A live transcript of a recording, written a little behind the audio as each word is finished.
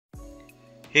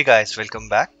Hey guys, welcome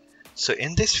back. So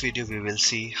in this video we will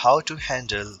see how to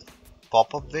handle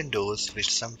pop-up windows which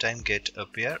sometimes get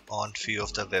appear on few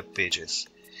of the web pages.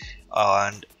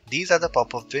 And these are the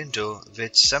pop-up window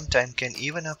which sometimes can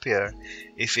even appear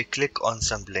if we click on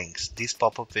some links. These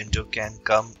pop-up window can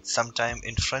come sometime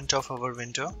in front of our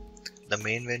window, the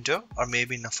main window, or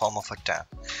maybe in the form of a tab.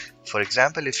 For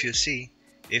example, if you see,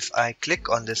 if I click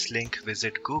on this link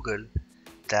visit Google,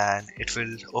 then it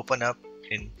will open up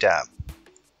in tab.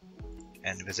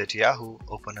 And visit Yahoo,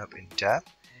 open up in tab.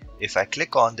 If I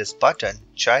click on this button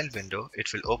child window,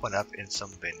 it will open up in some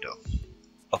window.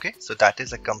 Okay, so that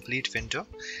is a complete window.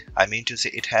 I mean to say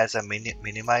it has a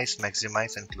minimize,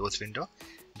 maximize and close window.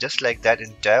 Just like that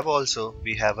in tab also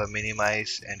we have a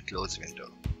minimize and close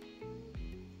window.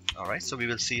 Alright, so we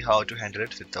will see how to handle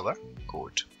it with our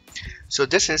code. So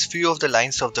this is few of the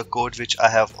lines of the code which I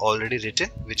have already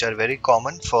written, which are very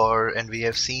common for, and we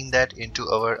have seen that into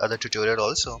our other tutorial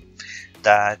also,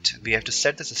 that we have to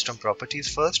set the system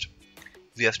properties first.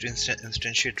 We have to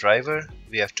instantiate driver.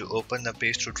 We have to open the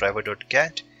page through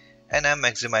driver.get, and I'm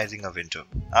maximizing a window.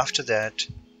 After that,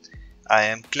 I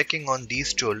am clicking on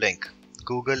these two links,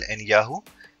 Google and Yahoo,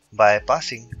 by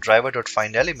passing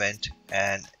driver.findElement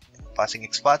and passing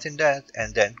XPath in that,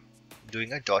 and then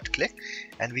doing a dot click.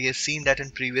 And we have seen that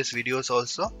in previous videos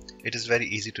also. It is very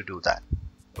easy to do that.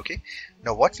 Okay.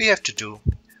 Now what we have to do,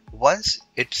 once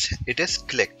it is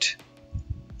clicked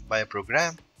by a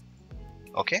program,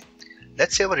 okay,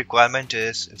 let's say our requirement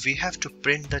is we have to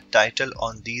print the title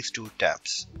on these two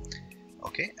tabs.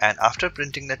 Okay, and after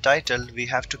printing the title we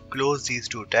have to close these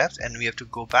two tabs and we have to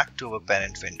go back to our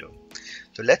parent window.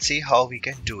 So let's see how we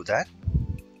can do that.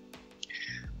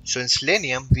 So in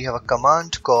Selenium we have a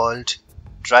command called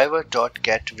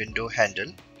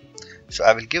driver.getWindowHandle. So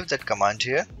I will give that command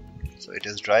here. So it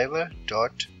is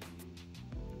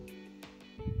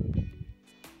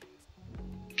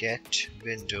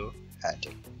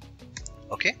driver.getWindowHandle.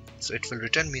 Okay, so it will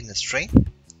return me in a string.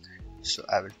 So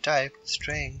I will type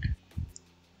string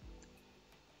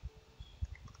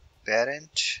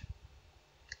parent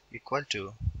equal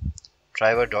to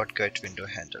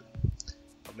driver.getWindowHandle,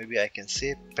 or maybe I can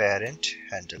say parent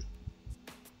handle.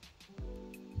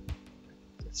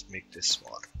 Let's make this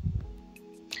small.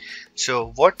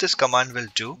 So what this command will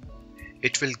do,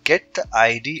 it will get the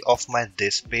ID of my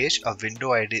this page, a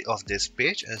window ID of this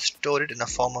page, and store it in a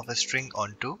form of a string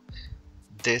onto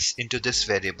this, into this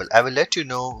variable. I will let you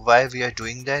know why we are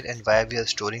doing that and why we are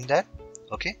storing that.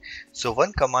 Okay, so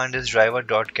one command is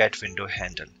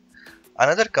driver.getWindowHandle.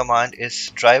 Another command is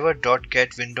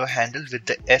driver.getWindowHandle with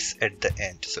the s at the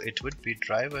end. So it would be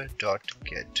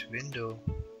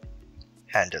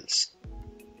driver.getWindowHandles.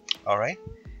 Alright,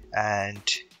 and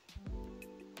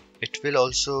it will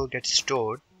also get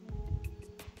stored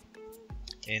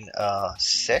in a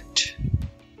set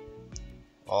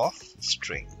of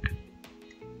string.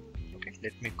 Okay,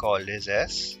 let me call this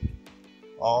as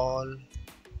all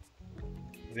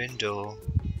window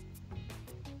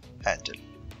handle.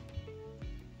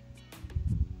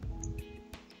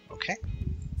 Okay,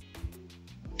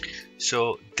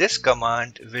 so this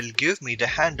command will give me the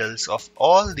handles of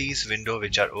all these windows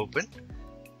which are open,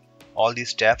 all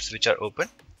these tabs which are open,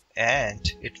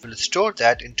 and it will store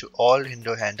that into all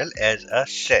window handle as a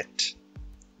set.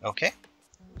 Okay,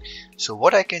 so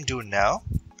what I can do now,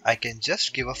 I can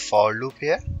just give a for loop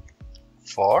here,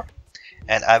 for,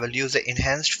 and I will use the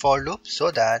enhanced for loop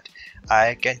so that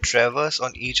I can traverse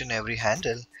on each and every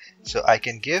handle. So I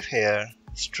can give here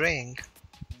string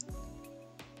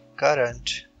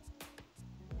current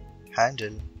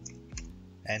handle,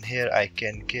 and here I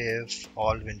can give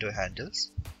all window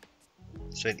handles.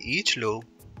 So in each loop,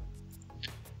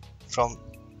 from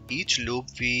each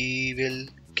loop we will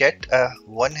get a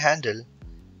one handle,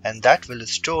 and that will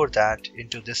store that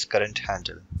into this current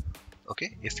handle.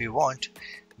 Okay, if we want,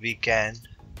 we can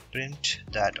print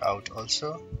that out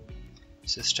also.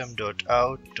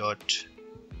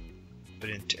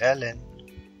 System.out.println.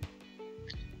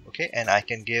 Okay, and I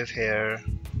can give here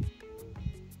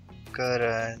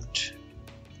current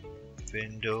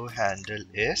window handle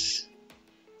is,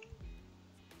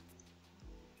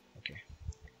 okay,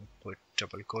 put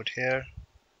double quote here,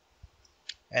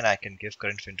 and I can give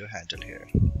current window handle here.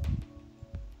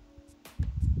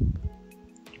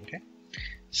 Okay,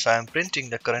 so I'm printing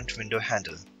the current window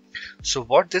handle. So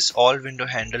what this all window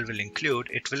handle will include,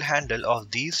 it will handle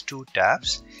of these two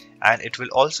tabs, and it will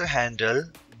also handle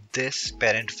this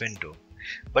parent window.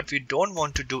 But we don't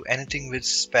want to do anything with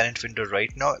parent window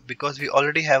right now because we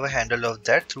already have a handle of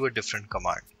that through a different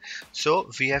command. So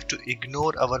we have to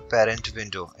ignore our parent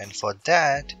window, and for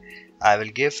that I will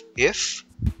give if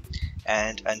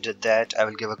and under that I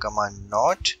will give a command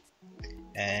not,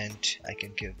 and I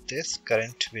can give this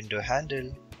current window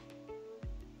handle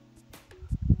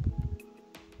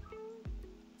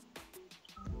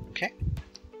okay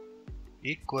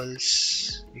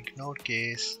equals ignore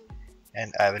case,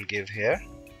 and I will give here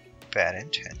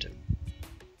parent handle.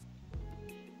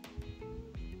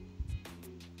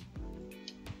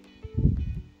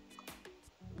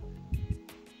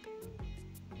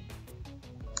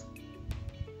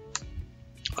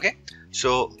 Okay,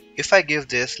 so if I give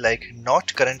this like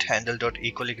not current handle dot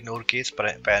equal ignore case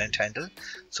parent handle,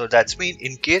 so that's mean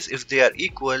in case if they are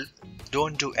equal,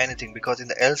 don't do anything, because in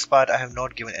the else part I have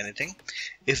not given anything.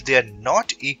 If they are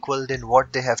not equal, then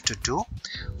what they have to do,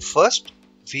 first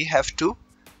we have to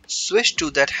switch to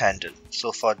that handle.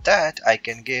 So for that I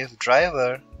can give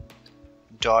driver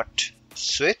dot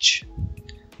switch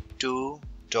to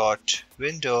dot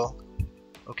window,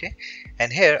 okay,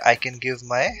 and here I can give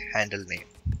my handle name.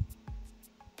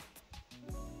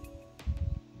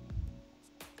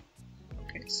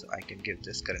 Okay, so I can give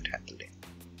this current handle name.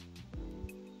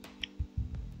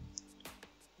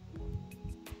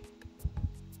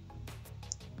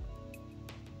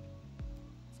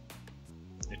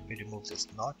 Let me remove this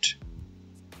not.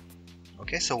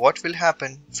 Okay, so what will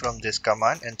happen from this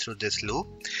command and through this loop,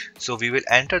 so we will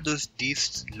enter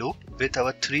these loop with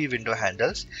our 3 window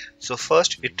handles. So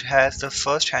first it has the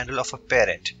first handle of a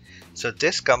parent, so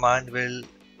this command will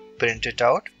print it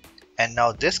out, and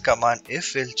now this command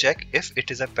if will check if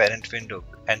it is a parent window,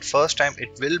 and first time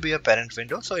it will be a parent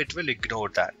window, so it will ignore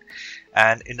that,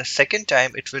 and in the second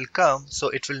time it will come, so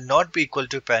it will not be equal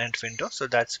to parent window, so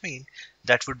that's mean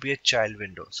that would be a child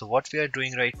window. So what we are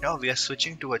doing right now, we are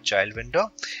switching to a child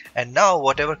window, and now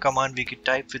whatever command we could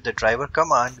type with the driver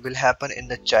command will happen in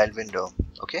the child window.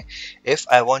 Okay, if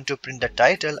I want to print the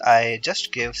title, I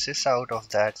just give sysout of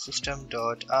that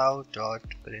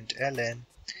system.out.println,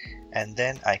 and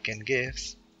then I can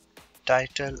give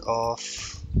title of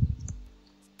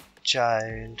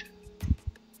child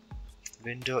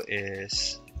window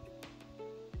is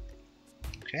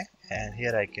okay, and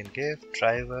here I can give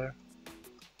driver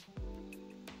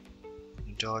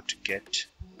dot get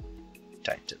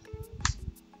title.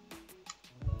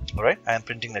 Alright, I am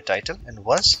printing the title, and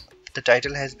once the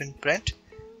title has been printed,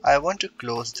 I want to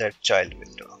close that child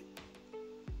window.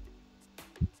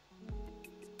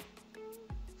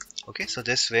 Okay, so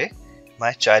this way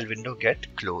my child window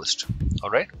get closed.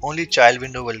 Alright, only child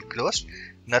window will close,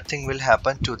 nothing will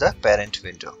happen to the parent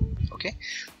window. Okay,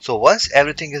 so once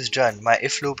everything is done, my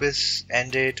if loop is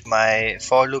ended, my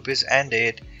for loop is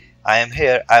ended, I am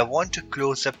here, I want to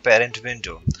close the parent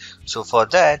window. So for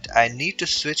that I need to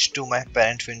switch to my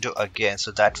parent window again, so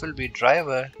that will be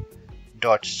driver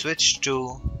dot switch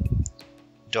to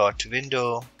dot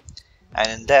window,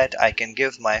 and in that I can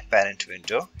give my parent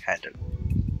window handle.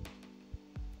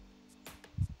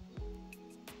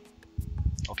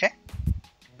 Okay,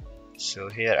 so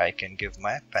here I can give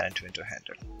my parent window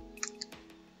handle.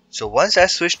 So once I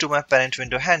switch to my parent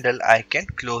window handle, I can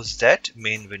close that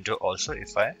main window also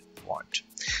if I want.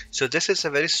 So this is a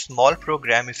very small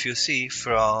program, if you see,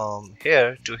 from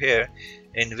here to here,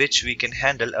 in which we can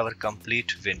handle our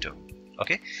complete window.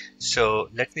 Okay, so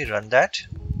let me run that.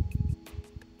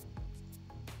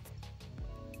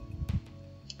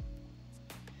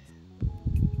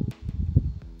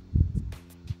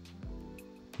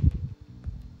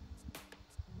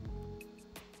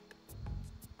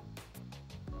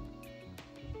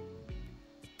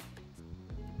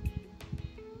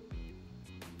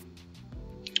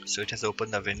 So it has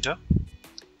opened the window,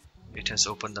 it has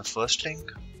opened the first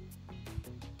link,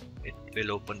 it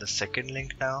will open the second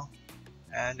link now,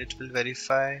 and it will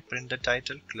verify, print the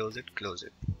title, close it, close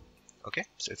it. Okay,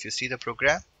 so if you see the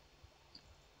program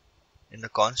in the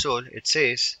console, it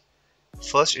says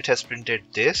first it has printed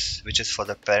this, which is for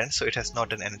the parent, so it has not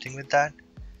done anything with that.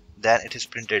 Then it has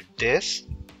printed this,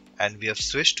 and we have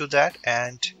switched to that,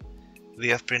 and we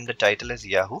have printed the title as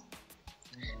Yahoo.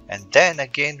 And then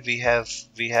again we have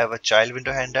a child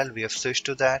window handle, we have switched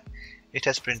to that, it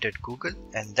has printed Google,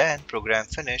 and then program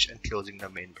finish and closing the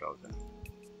main browser.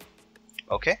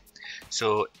 Okay,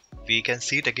 so we can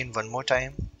see it again one more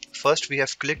time. First we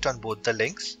have clicked on both the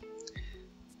links.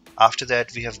 After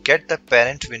that we have get the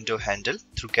parent window handle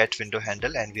through get window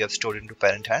handle, and we have stored into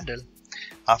parent handle.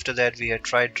 After that we have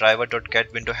tried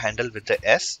driver.get window handle with the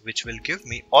S, which will give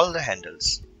me all the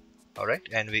handles. Alright,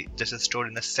 and this is stored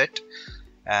in a set,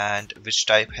 and which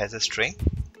type has a string.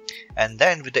 And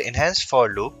then with the enhanced for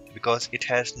loop, because it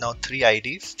has now 3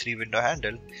 IDs, 3 window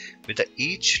handle, with the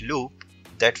each loop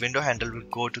that window handle will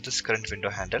go to this current window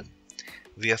handle,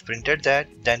 We have printed that,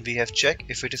 then we have checked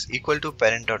if it is equal to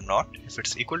parent or not. If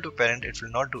it's equal to parent, it will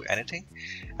not do anything,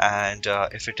 and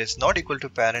if it is not equal to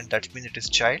parent, that means it is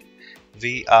child.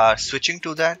 We are switching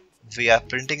to that, we are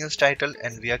printing its title,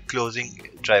 and we are closing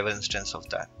driver instance of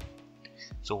that.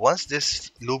 So once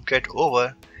this loop get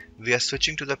over, we are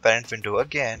switching to the parent window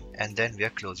again, and then we are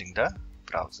closing the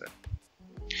browser.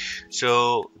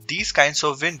 So these kinds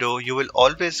of window you will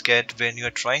always get when you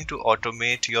are trying to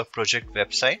automate your project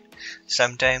website.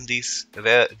 Sometimes these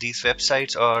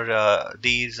websites or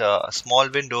these small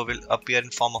window will appear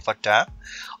in form of a tab,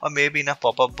 or maybe in a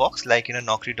pop-up box like in a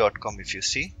Naukri.com, if you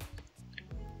see,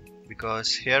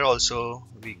 because here also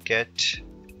we get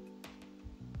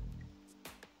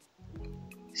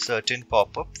certain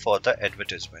pop-up for the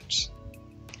advertisements.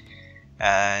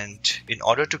 And in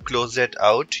order to close that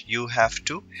out, you have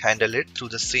to handle it through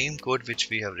the same code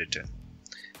which we have written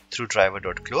through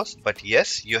driver.close. But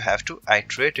yes, you have to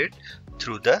iterate it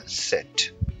through the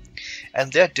set.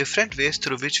 And there are different ways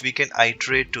through which we can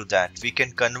iterate to that. We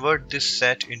can convert this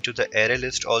set into the array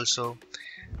list also.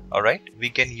 Alright, we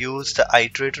can use the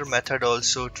iterator method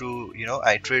also to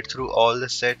iterate through all the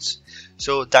sets.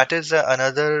 So that is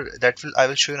I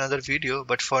will show you another video,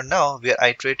 but for now we are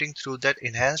iterating through that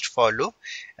enhanced for loop,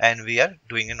 and we are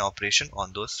doing an operation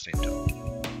on those windows.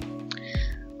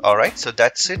 Alright, so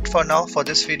that's it for now for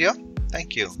this video.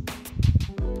 Thank you.